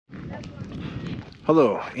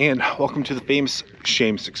Hello and welcome to the famous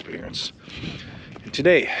Shamus experience. And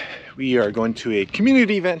today we are going to a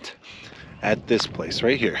community event at this place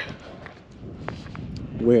right here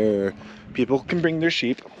where people can bring their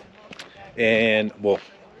sheep and, well,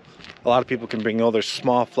 a lot of people can bring all their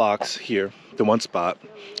small flocks here to one spot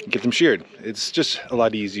and get them sheared. It's just a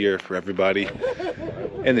lot easier for everybody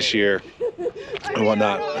and the shear and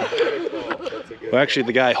whatnot. Well, actually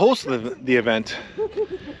the guy hosting the event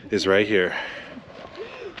is right here.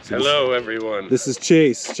 Hello everyone. This is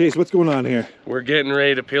Chase. Chase, what's going on here? We're getting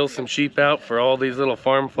ready to peel some sheep out for all these little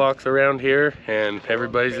farm flocks around here, and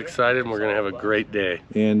everybody's excited and we're gonna have a great day.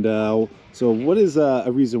 And so what is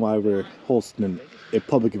a reason why we're hosting a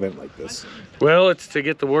public event like this? Well, it's to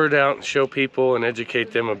get the word out and show people and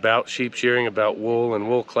educate them about sheep shearing, about wool and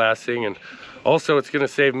wool classing, and also it's gonna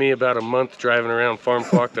save me about a month driving around farm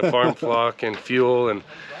flock to farm flock and fuel and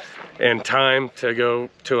time to go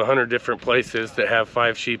to 100 different places that have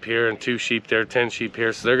 5 sheep here and 2 sheep there, 10 sheep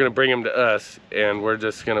here. So they're gonna bring them to us and we're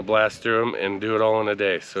just gonna blast through them and do it all in a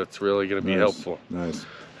day. So it's really gonna be helpful. Nice.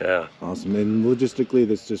 Yeah. Awesome. And logistically,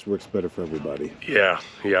 this just works better for everybody. Yeah.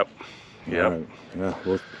 Yep. All right. Yeah.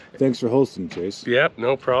 Well, thanks for hosting, Chase. Yep.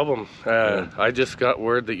 No problem. I just got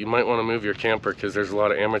word that you might want to move your camper because there's a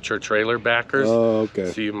lot of amateur trailer backers. Oh, okay.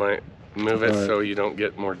 So you might move it so you don't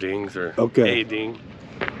get more dings or a ding.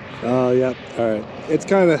 Oh, yeah. All right. It's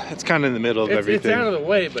kind of in the middle of everything. It's out of the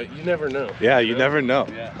way, but you never know. Yeah, you never know.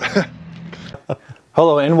 Yeah.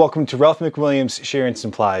 Hello and welcome to Ralph McWilliams Shearing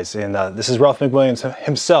Supplies, and this is Ralph McWilliams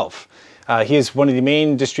himself. He is one of the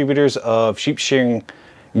main distributors of sheep shearing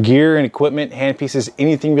gear and equipment, handpieces,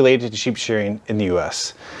 anything related to sheep shearing in the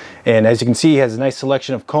US. And as you can see, he has a nice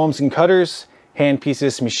selection of combs and cutters,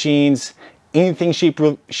 handpieces, machines, anything sheep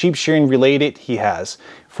shearing related he has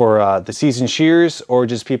for the season shears or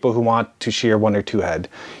just people who want to shear 1 or 2 head.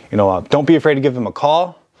 You know, don't be afraid to give him a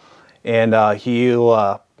call, and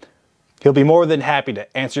he'll be more than happy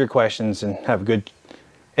to answer your questions and have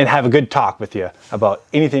a good talk with you about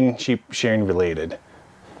anything sheep shearing related.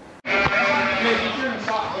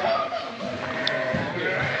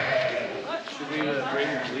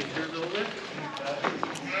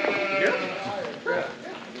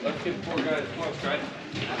 Let's get 4 guys close, right?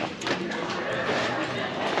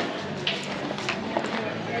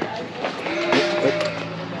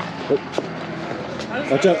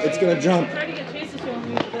 Watch out, it's gonna jump. I tried to get Chase's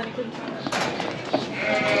one, but then he couldn't touch.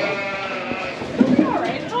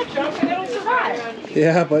 Alright, it'll jump and it'll survive.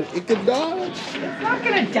 Yeah, but it could die. It's not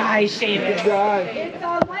gonna die, Shamus. It could die. It's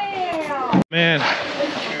a lamb. Man.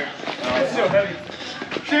 It's so heavy.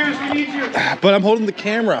 Cheers, we need you. But I'm holding the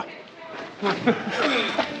camera.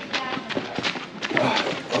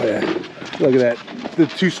 Oh yeah. Look at that. The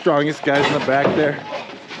 2 strongest guys in the back there.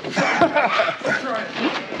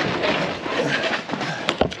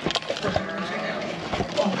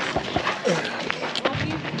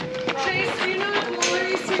 Chase, do you know if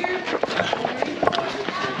Lori's here?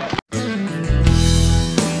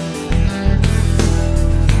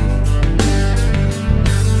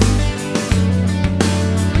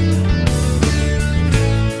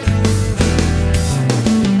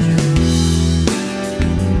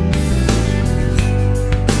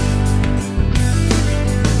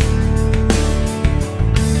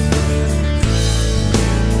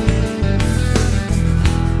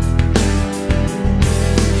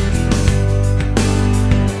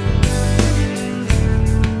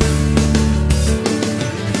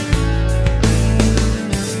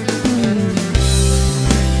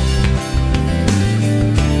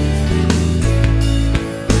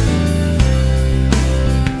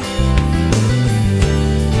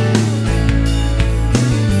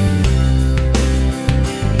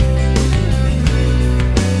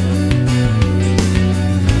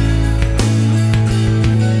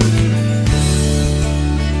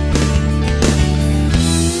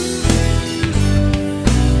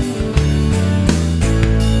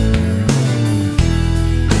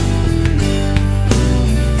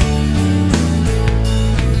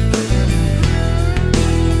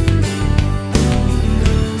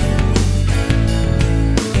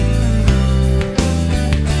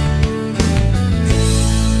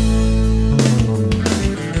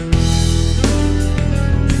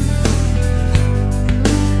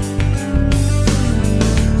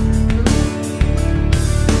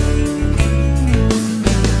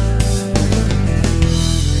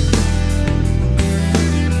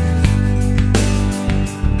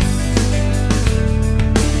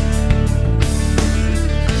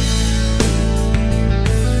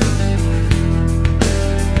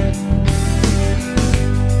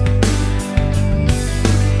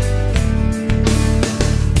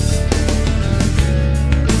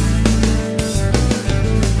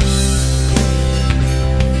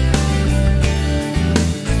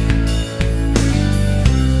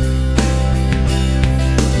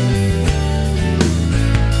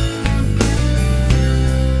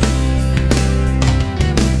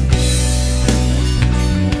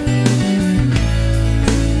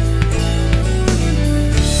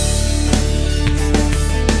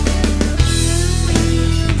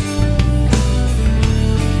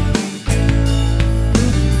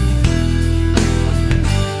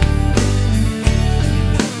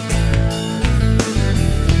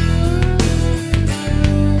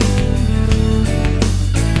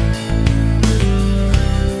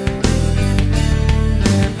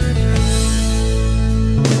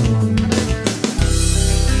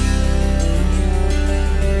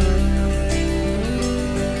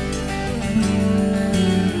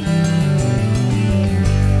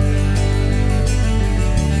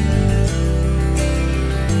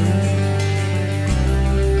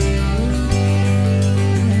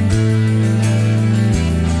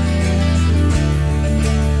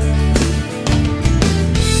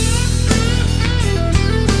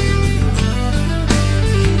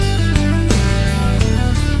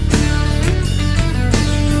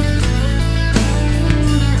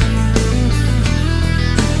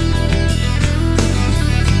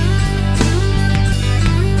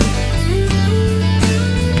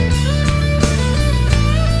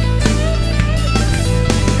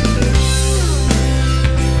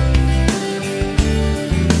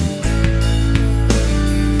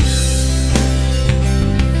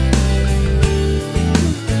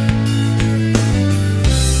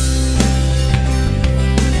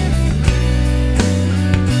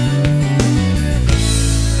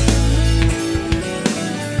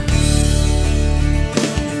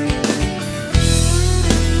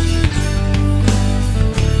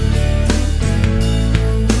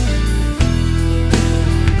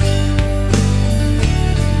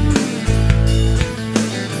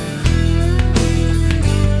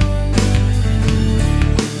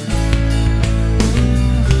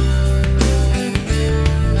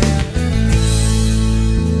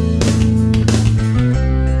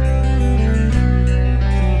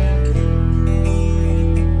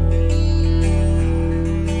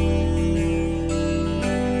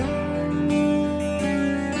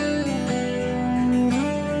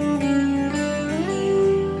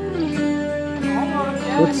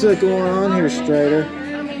 What's going on here, Strider?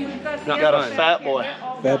 Got a fat boy.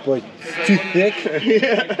 Fat boy. It's too thick?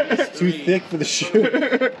 It's too thick for the shoe.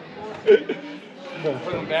 Put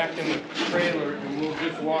them back in the trailer and we'll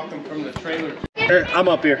just walk them from the trailer. Here, I'm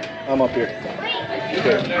up here. I'm up here.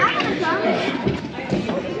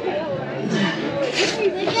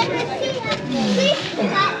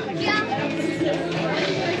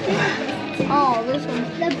 Oh, this one.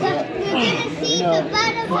 We're gonna see the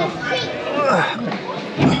bottom of the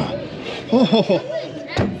All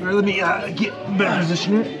right, let me get better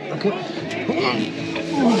position here. Okay.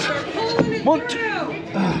 One, two.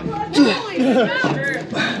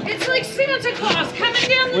 It's like Santa Claus coming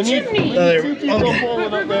down the chimney.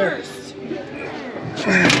 Reversed.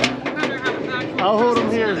 I'll hold him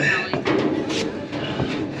here.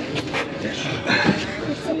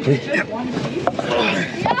 Yeah.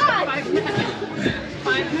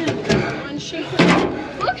 5 minutes. One sheet.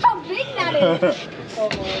 Look how big that is.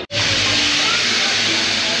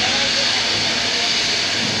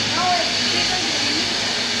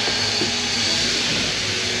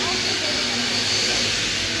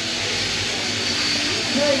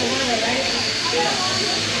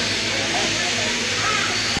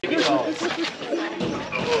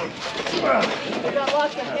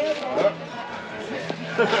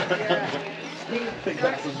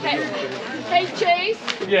 Hey Chase,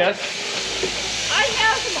 Yes. I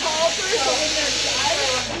have some halters so when they're dry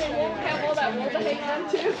and they won't have all that wool to hang on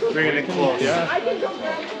to. Bring it close. Yeah. I can go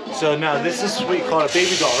grab So now this is what you call a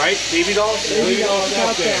baby doll, right? Baby doll? Baby doll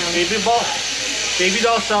south down. Baby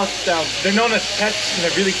doll south down. They're known as pets and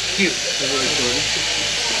they're really cute. They're really short.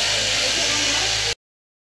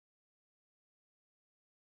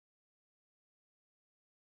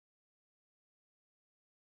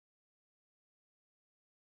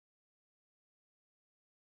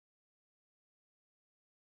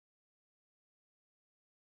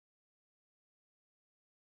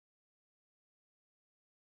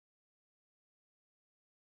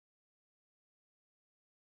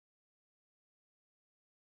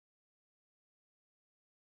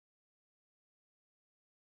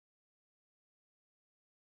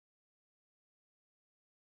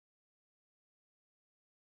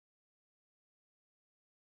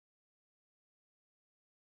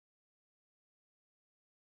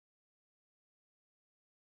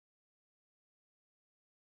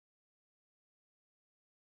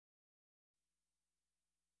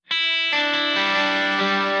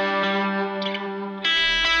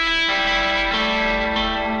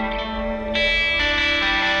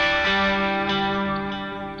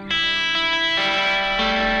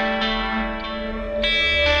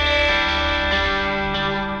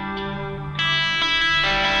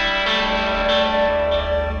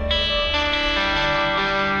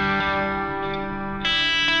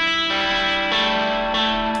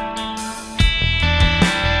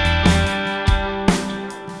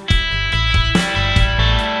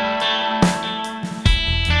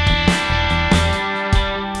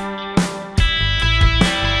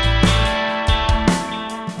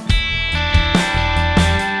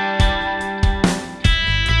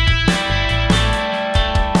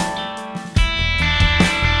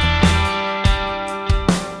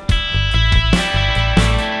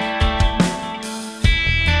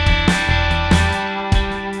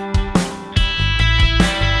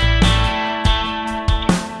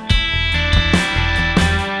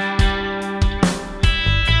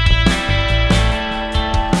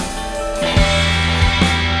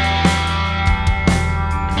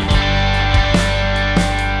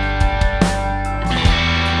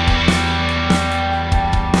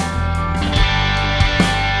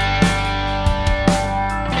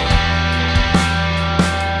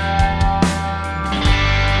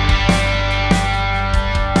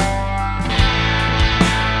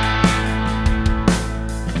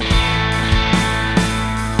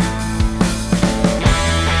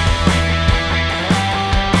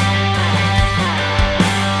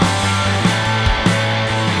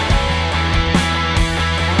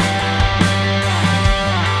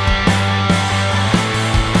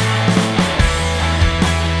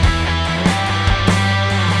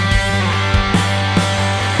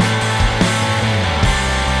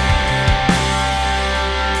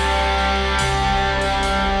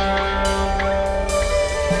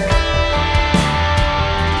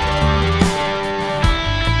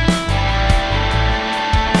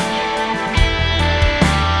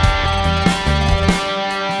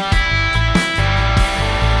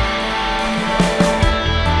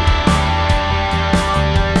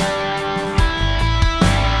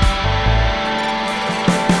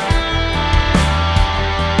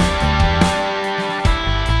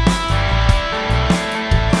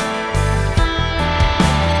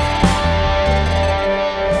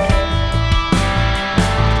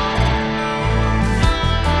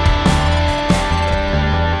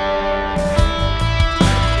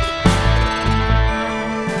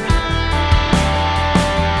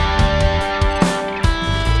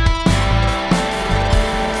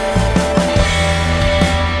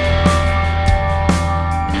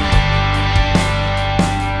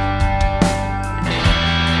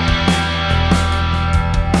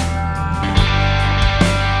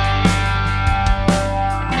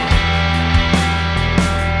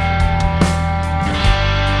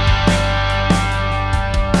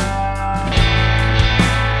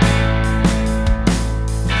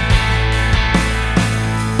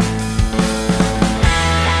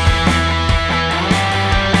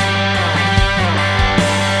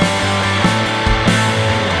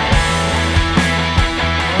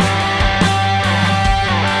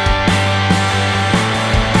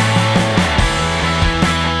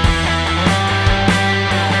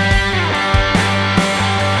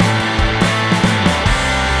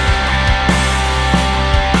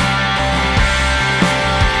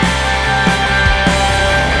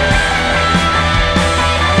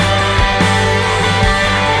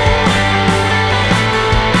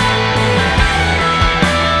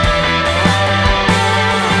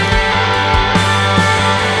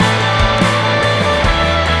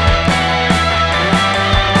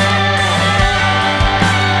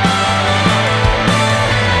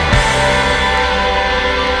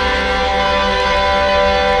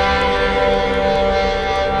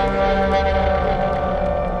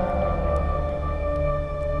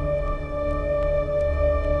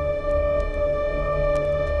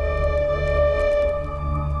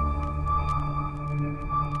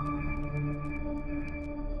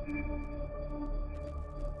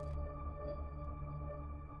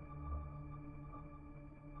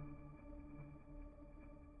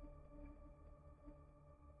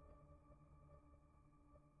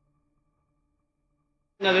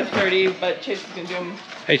 Another 30, but Chase is gonna do them.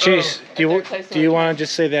 Hey Chase, do you want to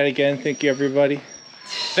just say that again? Thank you, everybody.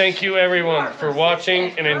 Thank you everyone for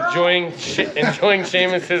watching and enjoying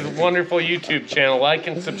Shamus's wonderful YouTube channel. Like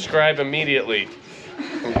and subscribe immediately.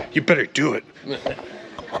 You better do it.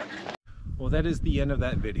 Well, that is the end of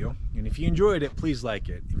that video. And if you enjoyed it, please like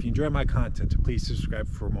it. If you enjoy my content, please subscribe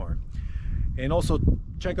for more. And also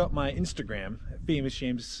check out my Instagram, Famous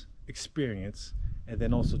Shamus Experience. And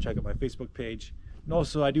then also check out my Facebook page. And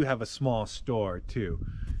also I do have a small store too.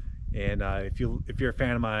 And if you're a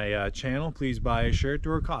fan of my channel, please buy a shirt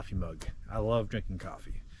or a coffee mug. I love drinking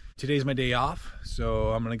coffee. Today's my day off,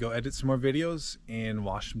 so I'm gonna go edit some more videos and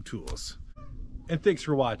wash some tools. And thanks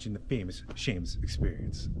for watching the Famous Shamus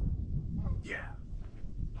Experience. Yeah.